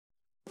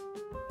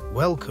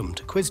Welcome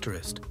to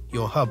Quizterest,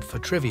 your hub for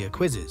trivia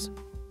quizzes.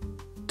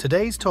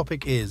 Today's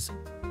topic is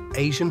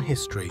Asian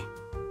history.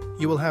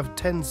 You will have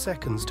 10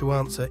 seconds to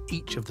answer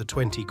each of the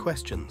 20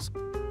 questions.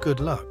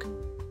 Good luck.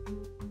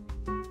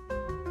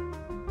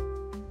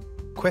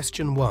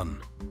 Question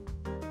 1.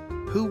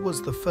 Who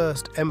was the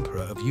first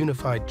emperor of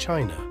unified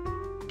China?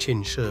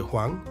 Qin Shi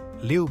Huang,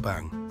 Liu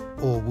Bang,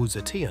 or Wu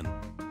Zetian?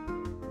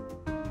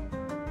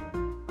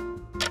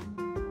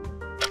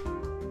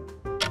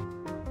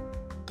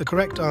 The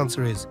correct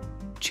answer is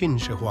Qin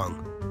Shi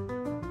Huang.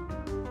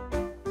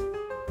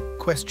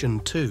 Question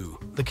 2.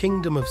 The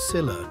Kingdom of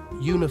Silla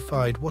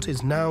unified what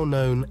is now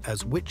known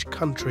as which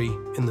country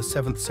in the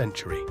 7th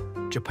century?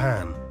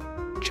 Japan,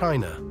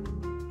 China,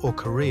 or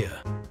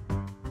Korea?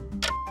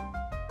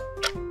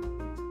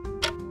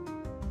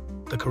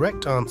 The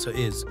correct answer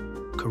is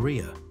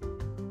Korea.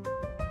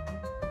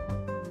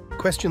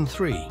 Question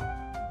 3.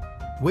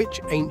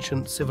 Which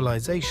ancient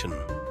civilization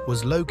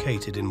was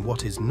located in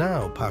what is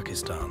now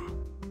Pakistan?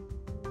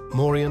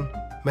 Mauryan,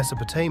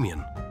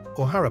 Mesopotamian,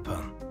 or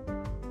Harappan?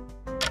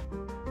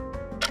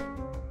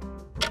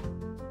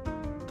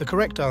 The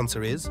correct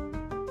answer is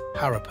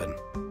Harappan.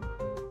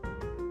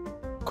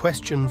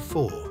 Question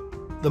 4.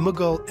 The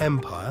Mughal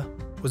Empire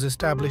was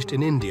established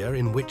in India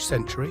in which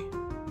century?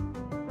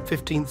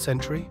 15th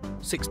century,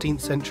 16th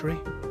century,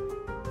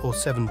 or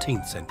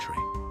 17th century?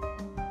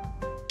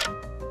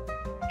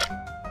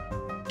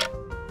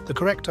 The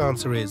correct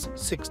answer is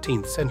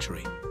 16th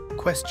century.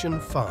 Question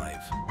 5.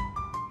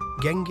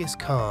 Genghis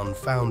Khan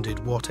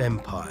founded what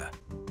empire?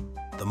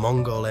 The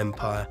Mongol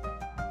Empire,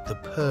 the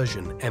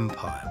Persian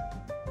Empire,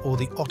 or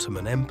the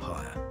Ottoman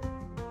Empire?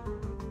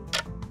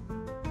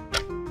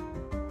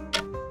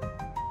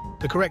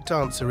 The correct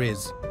answer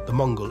is the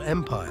Mongol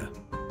Empire.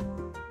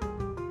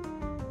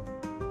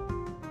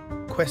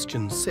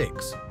 Question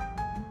 6.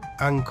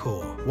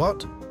 Angkor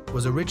Wat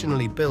was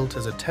originally built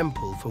as a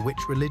temple for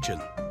which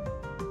religion?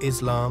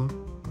 Islam,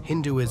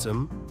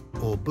 Hinduism,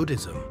 or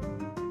Buddhism?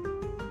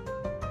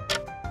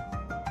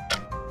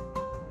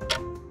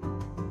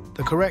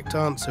 The correct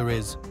answer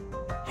is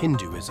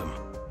Hinduism.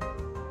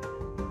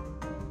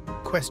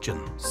 Question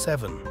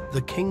 7.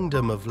 The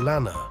Kingdom of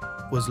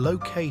Lanna was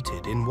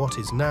located in what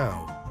is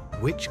now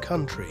which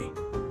country?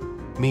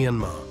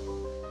 Myanmar,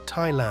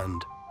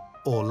 Thailand,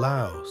 or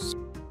Laos?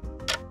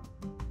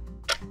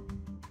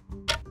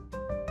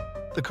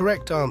 The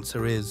correct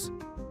answer is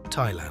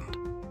Thailand.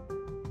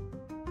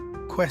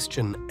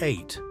 Question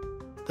 8.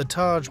 The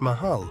Taj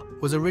Mahal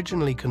was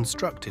originally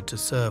constructed to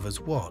serve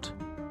as what?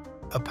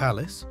 A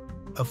palace,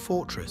 a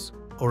fortress,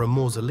 or a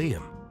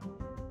mausoleum?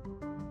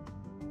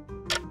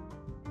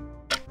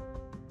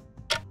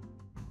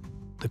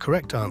 The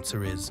correct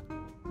answer is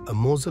a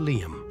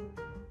mausoleum.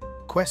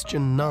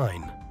 Question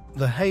 9.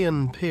 The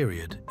Heian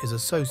period is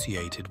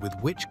associated with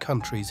which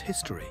country's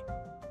history?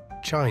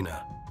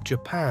 China,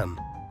 Japan,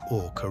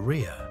 or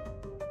Korea?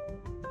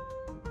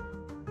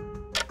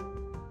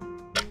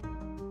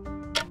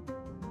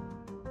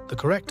 The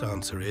correct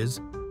answer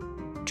is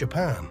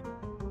Japan.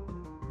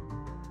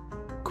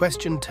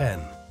 Question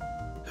 10.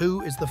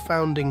 Who is the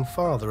founding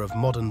father of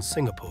modern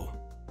Singapore?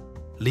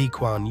 Lee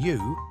Kuan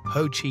Yew,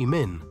 Ho Chi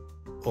Minh,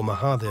 or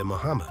Mahathir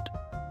Mohamad?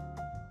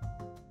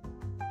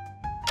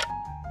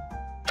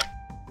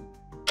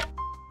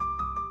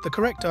 The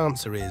correct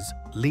answer is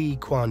Lee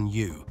Kuan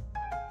Yew.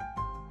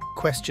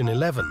 Question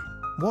 11.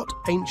 What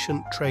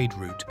ancient trade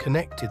route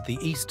connected the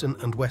Eastern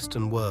and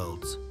Western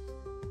worlds?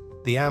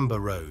 The Amber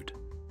Road,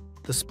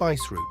 the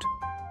Spice Route,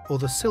 or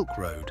the Silk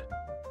Road?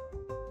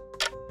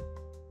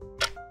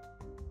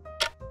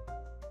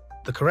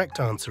 The correct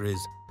answer is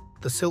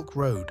the Silk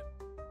Road.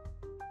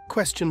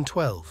 Question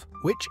 12.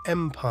 Which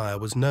empire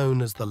was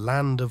known as the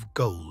Land of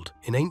Gold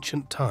in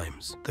ancient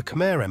times? The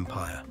Khmer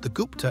Empire, the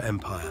Gupta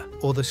Empire,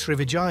 or the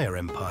Srivijaya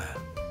Empire?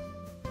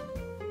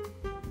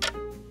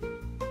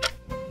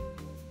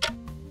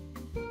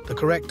 The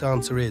correct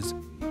answer is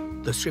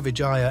the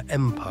Srivijaya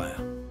Empire.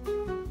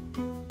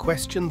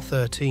 Question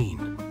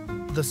 13.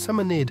 The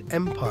Samanid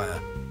Empire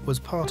was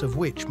part of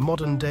which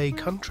modern-day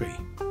country?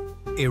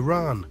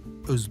 Iran,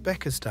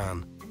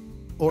 Uzbekistan,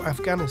 or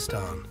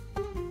Afghanistan?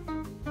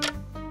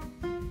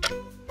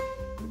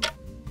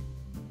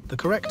 The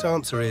correct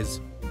answer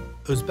is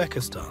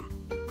Uzbekistan.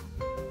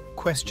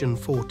 Question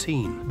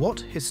 14.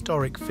 What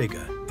historic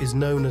figure is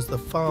known as the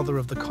father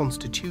of the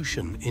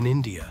Constitution in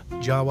India?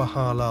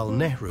 Jawaharlal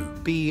Nehru,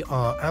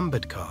 B.R.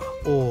 Ambedkar,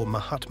 or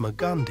Mahatma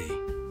Gandhi?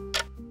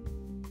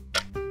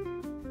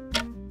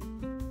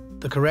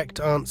 The correct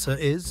answer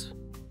is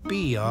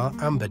B.R.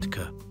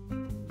 Ambedkar.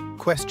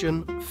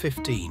 Question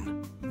 15.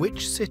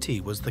 Which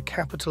city was the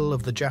capital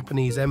of the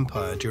Japanese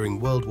Empire during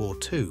World War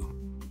II?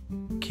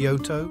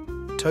 Kyoto,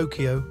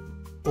 Tokyo,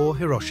 or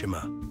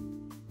Hiroshima?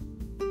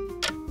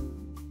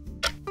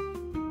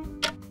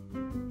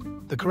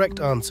 The correct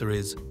answer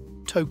is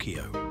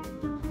Tokyo.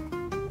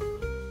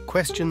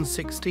 Question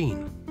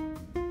 16.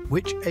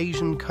 Which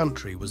Asian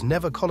country was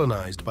never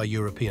colonized by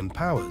European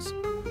powers?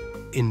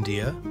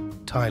 India,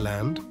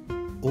 Thailand,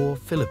 or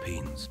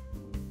Philippines?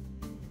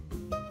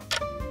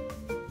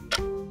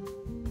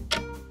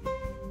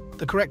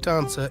 The correct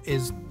answer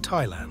is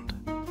Thailand.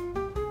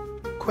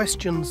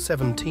 Question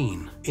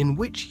 17. In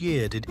which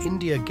year did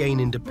India gain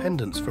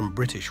independence from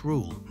British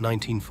rule?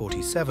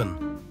 1947,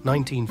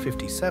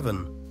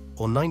 1957,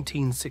 or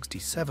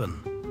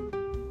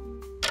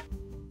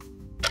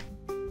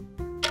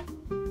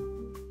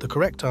 1967? The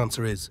correct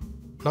answer is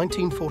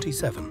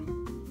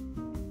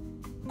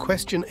 1947.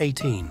 Question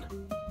 18.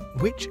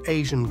 Which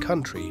Asian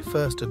country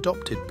first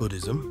adopted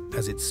Buddhism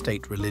as its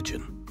state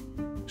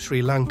religion?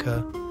 Sri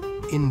Lanka,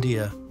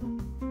 India,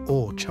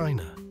 or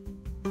China?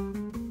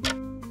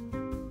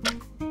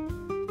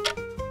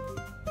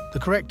 The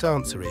correct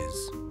answer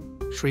is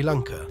Sri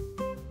Lanka.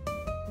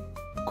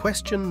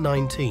 Question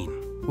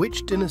 19.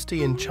 Which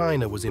dynasty in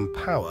China was in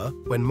power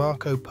when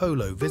Marco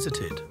Polo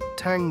visited?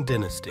 Tang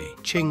Dynasty,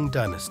 Qing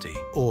Dynasty,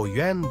 or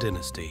Yuan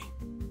Dynasty?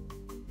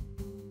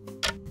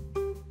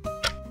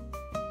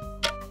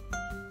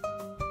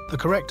 The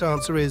correct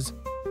answer is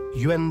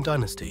Yuan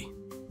Dynasty.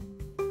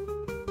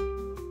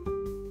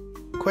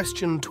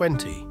 Question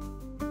 20.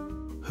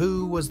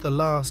 Who was the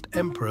last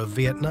emperor of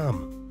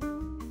Vietnam?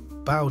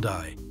 Bao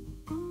Dai,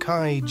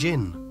 Kai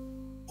Jin,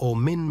 or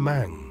Min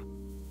Mang?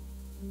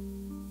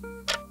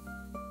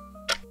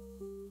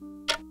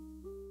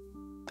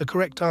 The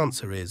correct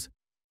answer is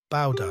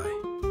Bao Dai.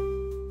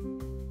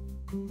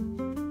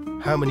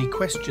 How many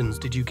questions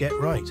did you get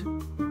right?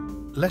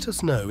 Let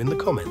us know in the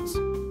comments.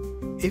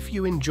 If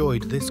you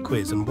enjoyed this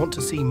quiz and want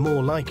to see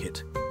more like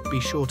it,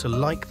 be sure to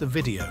like the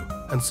video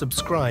and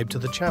subscribe to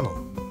the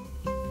channel.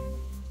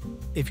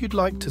 If you'd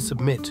like to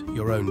submit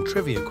your own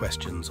trivia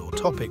questions or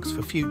topics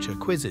for future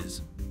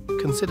quizzes,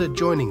 consider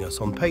joining us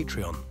on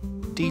Patreon.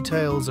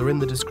 Details are in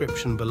the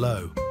description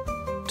below.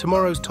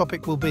 Tomorrow's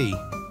topic will be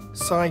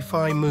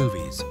sci-fi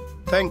movies.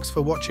 Thanks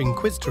for watching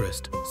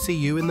Quizterest. See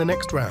you in the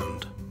next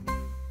round.